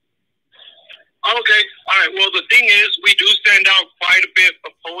postcard. Okay. All right. Well, the thing is, we do send out quite a bit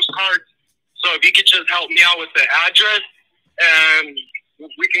of postcards. So if you could just help me out with the address, and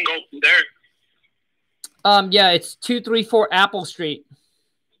we can go from there. Yeah, it's 234 Apple Street.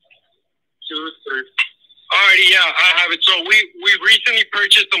 234. Alrighty, yeah, I have it. So we recently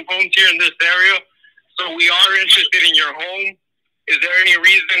purchased some homes here in this area. So we are interested in your home. Is there any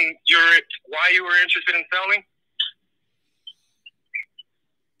reason why you were interested in selling?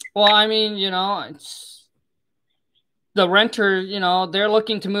 Well, I mean, you know, it's the renter, you know, they're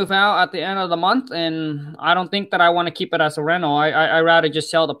looking to move out at the end of the month, and I don't think that I want to keep it as a rental. I'd rather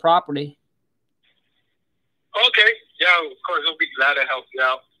just sell the property. Okay. Yeah, of course, we'll be glad to help you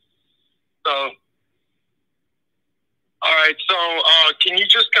out. So, all right. So, can you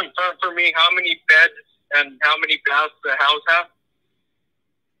just confirm for me how many beds and how many baths the house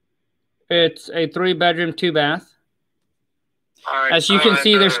It's a 3-bedroom, 2-bath. All right. As you can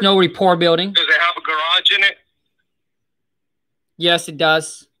see, there's no rapport building. Does it have a garage in it? Yes, it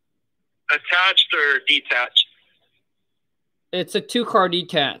does. Attached or detached? It's a 2-car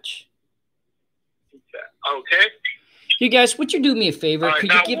detach. Okay. You guys, would you do me a favor? All right, Could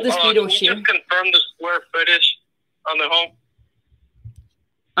now, you give this video a can you share? just confirm the square footage on the home?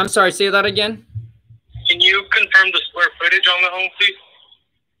 I'm sorry, say that again. Can you confirm the square footage on the home, please?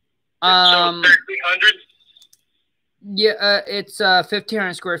 1,300. Yeah, it's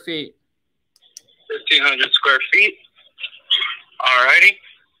 1,500 square feet. 1,500 square feet. Alrighty.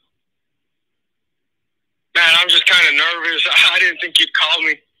 Man, I'm just kind of nervous. I didn't think you'd call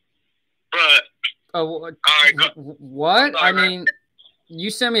me, but Oh, all right. what? I mean, you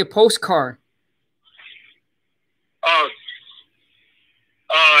sent me a postcard. Oh,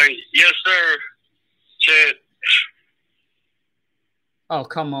 yes, sir. Shit. Oh,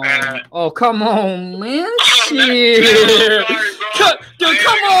 come on. Oh, come on, man. Oh, Shit. man, I'm sorry, bro. Dude,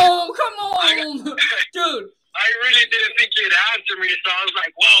 come on. Dude. I really didn't think you'd answer me, so I was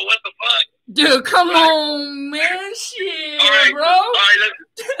like, whoa, what the fuck? Dude, come on, man. Shit, All right, bro. All right,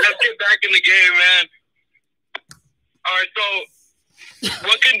 let's get back in the game, man. All right, so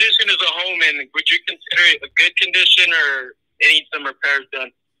what condition is a home in? Would you consider it a good condition or need some repairs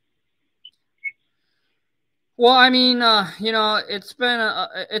done? Well, I mean, you know, it's been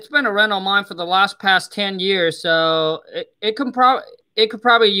a rental of mine for the past 10 years, so it could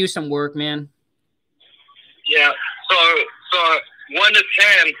probably use some work, man. Yeah. So 1 to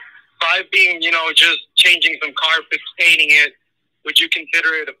 10, 5 being, you know, just changing some carpets, painting it. Would you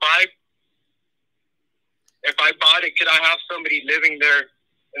consider it a 5? If I bought it, could I have somebody living there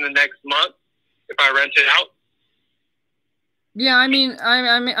in the next month if I rent it out? Yeah, I mean,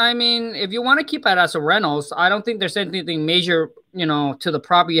 if you want to keep it as a rentals, I don't think there's anything major, you know, to the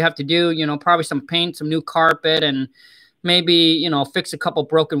property you have to do. You know, probably some paint, some new carpet, and maybe, you know, fix a couple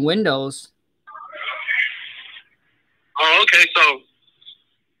broken windows. Oh, okay. So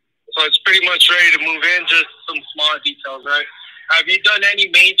it's pretty much ready to move in. Just some small details, right? Have you done any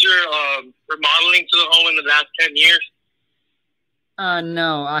major remodeling to the home in the last 10 years?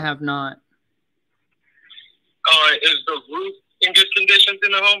 No, I have not. Is the roof in good conditions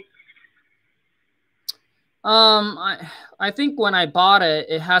in the home? I think when I bought it,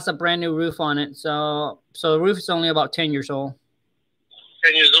 it has a brand new roof on it. So the roof is only about 10 years old.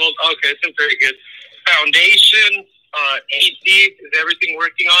 10 years old. Okay, it's very good. Foundation, AC, is everything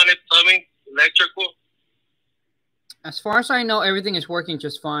working on it? Plumbing, electrical? As far as I know, everything is working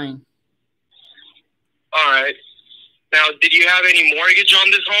just fine. All right. Now, did you have any mortgage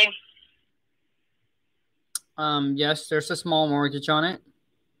on this home? Yes, there's a small mortgage on it.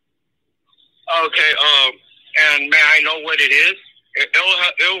 Okay. And may I know what it is?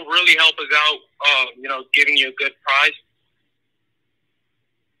 It'll really help us out. You know, giving you a good price.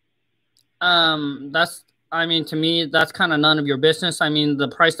 I mean, to me, that's kind of none of your business. I mean, the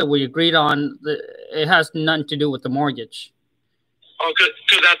price that we agreed on, it has nothing to do with the mortgage. Oh, because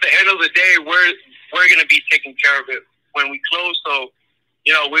at the end of the day, we're going to be taking care of it when we close. So,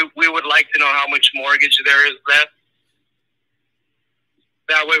 you know, we would like to know how much mortgage there is left.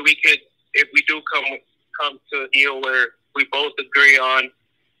 That way we could, if we do come to a deal where we both agree on,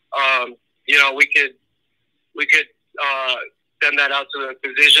 you know, we could send that out to the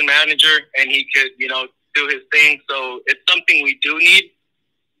division manager and he could, you know, do his thing. So it's something we do need.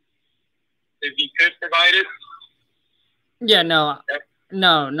 If you could provide it. Yeah,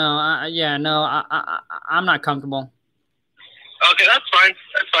 I'm not comfortable. Okay, that's fine.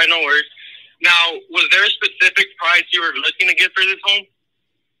 That's fine. No worries. Now, was there a specific price you were looking to get for this home?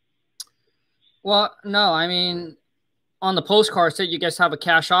 Well, no, I mean, on the postcard it said you guys have a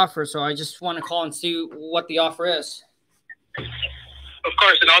cash offer, so I just want to call and see what the offer is. Of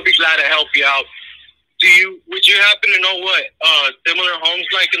course, and I'll be glad to help you out. Would you happen to know what similar homes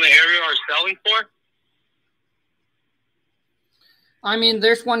like in the area are selling for? I mean,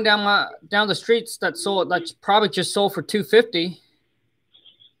 there's one down the streets that's probably just sold for $250.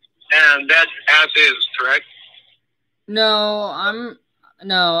 And that's as is, correct? No,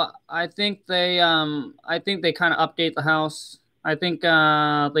 I think they kind of update the house. I think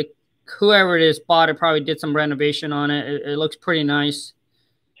like whoever it is bought it probably did some renovation on it. It looks pretty nice.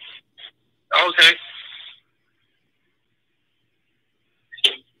 Okay.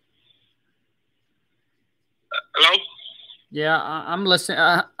 Hello? Yeah, I'm listening.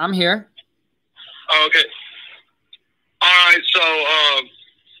 I'm here. Okay. All right. So,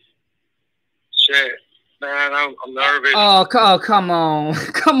 shit. man. I'm nervous. Oh, come on.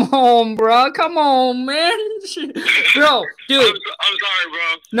 Come on, bro. Come on, man. Bro, dude. I'm sorry,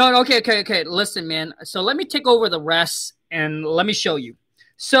 bro. No, okay. Listen, man. So let me take over the rest and let me show you.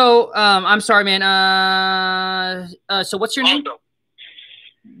 So, I'm sorry, man. So what's your name?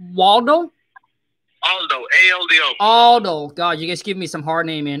 Waldo? Aldo, A-L-D-O. Aldo. God, you guys give me some hard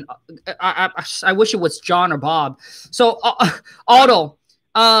name, man. I wish it was John or Bob. So, Aldo.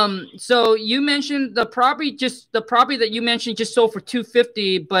 So you mentioned the property that you mentioned just sold for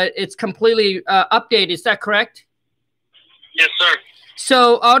 $250, but it's completely updated. Is that correct? Yes, sir.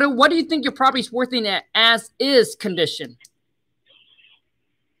 So, Aldo, what do you think your property is worth in that as-is condition?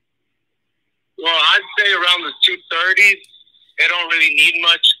 Well, I'd say around the 230s. They don't really need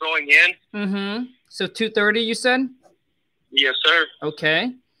much going in. Mm-hmm. So 230, you said? Yes, sir.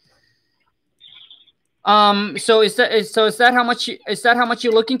 Okay. So is that how much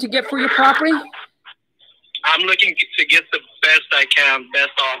you're looking to get for your property? I'm looking to get the best I can,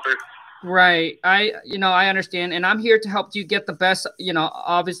 best offer. Right. I understand, and I'm here to help you get the best,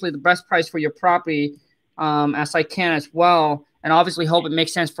 obviously the best price for your property, as I can as well, and obviously hope it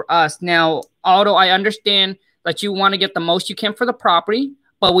makes sense for us. Now, Aldo, I understand that you want to get the most you can for the property,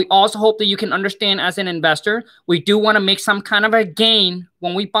 but we also hope that you can understand as an investor, we do want to make some kind of a gain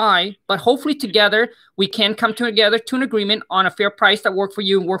when we buy, but hopefully together we can come together to an agreement on a fair price that work for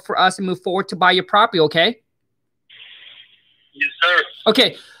you and work for us and move forward to buy your property, okay? Yes, sir.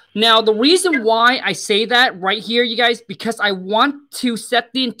 Okay. Now, the reason why I say that right here, you guys, because I want to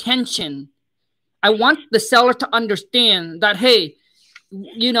set the intention. I want the seller to understand that, hey,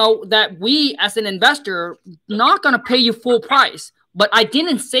 that we as an investor not going to pay you full price, but I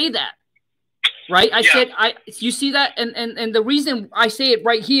didn't say that, right? I said, you see that? And the reason I say it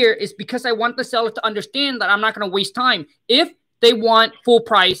right here is because I want the seller to understand that I'm not going to waste time. If they want full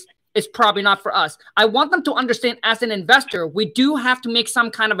price, it's probably not for us. I want them to understand as an investor, we do have to make some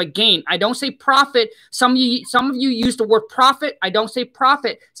kind of a gain. I don't say profit. Some of you use the word profit. I don't say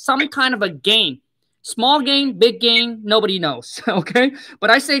profit, some kind of a gain. Small gain, big gain, nobody knows, okay?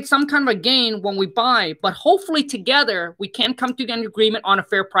 But I say some kind of a gain when we buy, but hopefully together we can come to an agreement on a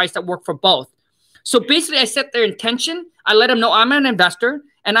fair price that work for both. So basically I set their intention. I let them know I'm an investor,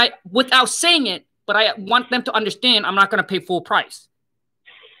 and without saying it, but I want them to understand I'm not going to pay full price.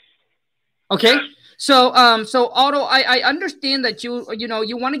 Okay? So Aldo, I understand that you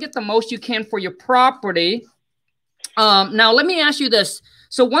want to get the most you can for your property. Now let me ask you this.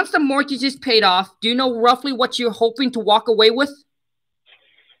 So once the mortgage is paid off, do you know roughly what you're hoping to walk away with?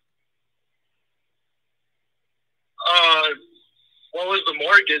 What was the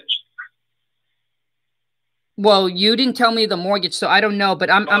mortgage? Well, you didn't tell me the mortgage, so I don't know. But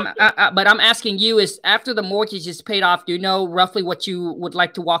I'm asking you: is after the mortgage is paid off, do you know roughly what you would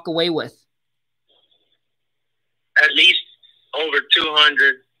like to walk away with? At least over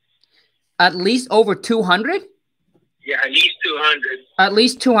 200. At least over 200? Yeah, at least 200. At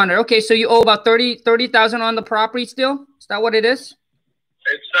least 200. Okay, so you owe about 30,000 on the property still? Is that what it is?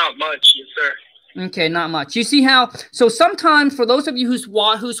 It's not much, yes, sir. Okay, not much. You see how? So sometimes, for those of you who's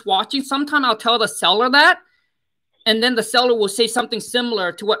watching, sometimes I'll tell the seller that, and then the seller will say something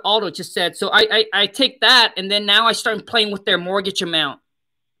similar to what Aldo just said. So I take that, and then now I start playing with their mortgage amount,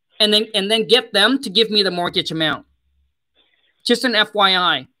 and then get them to give me the mortgage amount. Just an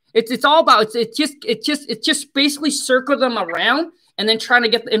FYI. It's all about it's just basically circle them around and then trying to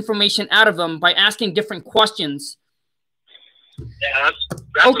get the information out of them by asking different questions. Yeah,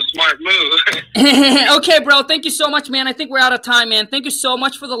 that's a smart move. Okay, bro. Thank you so much, man. I think we're out of time, man. Thank you so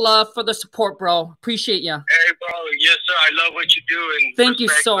much for the love, for the support, bro. Appreciate you. Hey, bro. Yes, sir. I love what you do. And thank you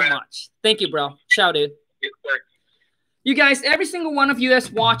so much. Thank you, bro. Ciao, dude. Yes, sir. You guys, every single one of you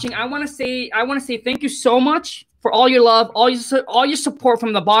that's watching, I want to say thank you so much for all your love, all your support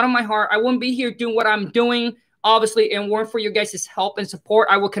from the bottom of my heart. I wouldn't be here doing what I'm doing, obviously, and weren't for your guys' help and support.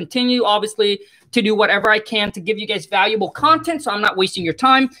 I will continue, obviously, to do whatever I can to give you guys valuable content, so I'm not wasting your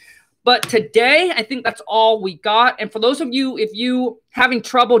time. But today, I think that's all we got. And for those of you, if you having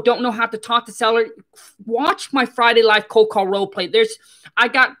trouble, don't know how to talk to seller, watch my Friday Live Cold Call Role Play. I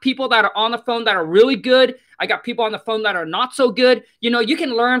got people that are on the phone that are really good. I got people on the phone that are not so good. You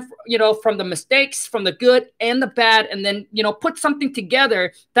can learn, from the mistakes, from the good and the bad, and then, put something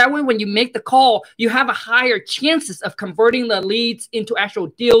together. That way, when you make the call, you have a higher chances of converting the leads into actual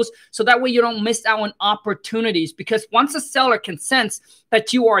deals. So that way you don't miss out on opportunities, because once a seller can sense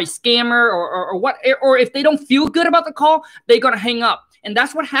that you are a scammer or if they don't feel good about the call, they're going to hang up. And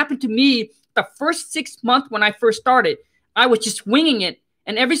that's what happened to me the first 6 months when I first started. I was just winging it.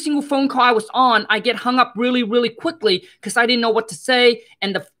 And every single phone call I was on, I get hung up really, really quickly because I didn't know what to say.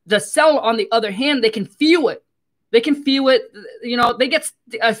 And The seller, on the other hand, they can feel it. They can feel it. You know, they get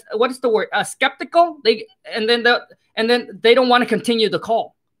what is the word? Skeptical. And then they don't want to continue the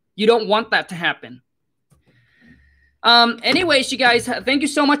call. You don't want that to happen. Anyways, you guys, thank you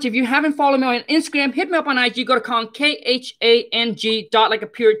so much. If you haven't followed me on Instagram, hit me up on IG. Go to Khang,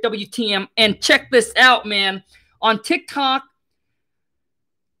 KHANG.WTM, and check this out, man. On TikTok,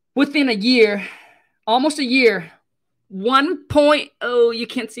 within a year, almost a year, 1.0. You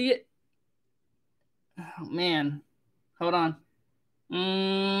can't see it. Oh man, hold on.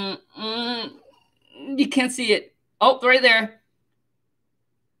 You can't see it. Oh, right there.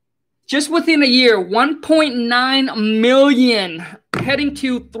 Just within a year, 1.9 million, heading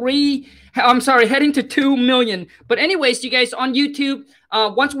to 2 million. But anyways, you guys, on YouTube,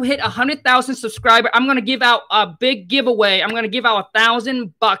 once we hit 100,000 subscribers, I'm going to give out a big giveaway. I'm going to give out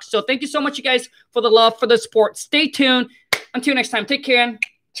 $1,000. So thank you so much, you guys, for the love, for the support. Stay tuned. Until next time, take care and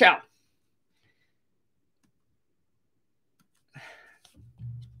ciao.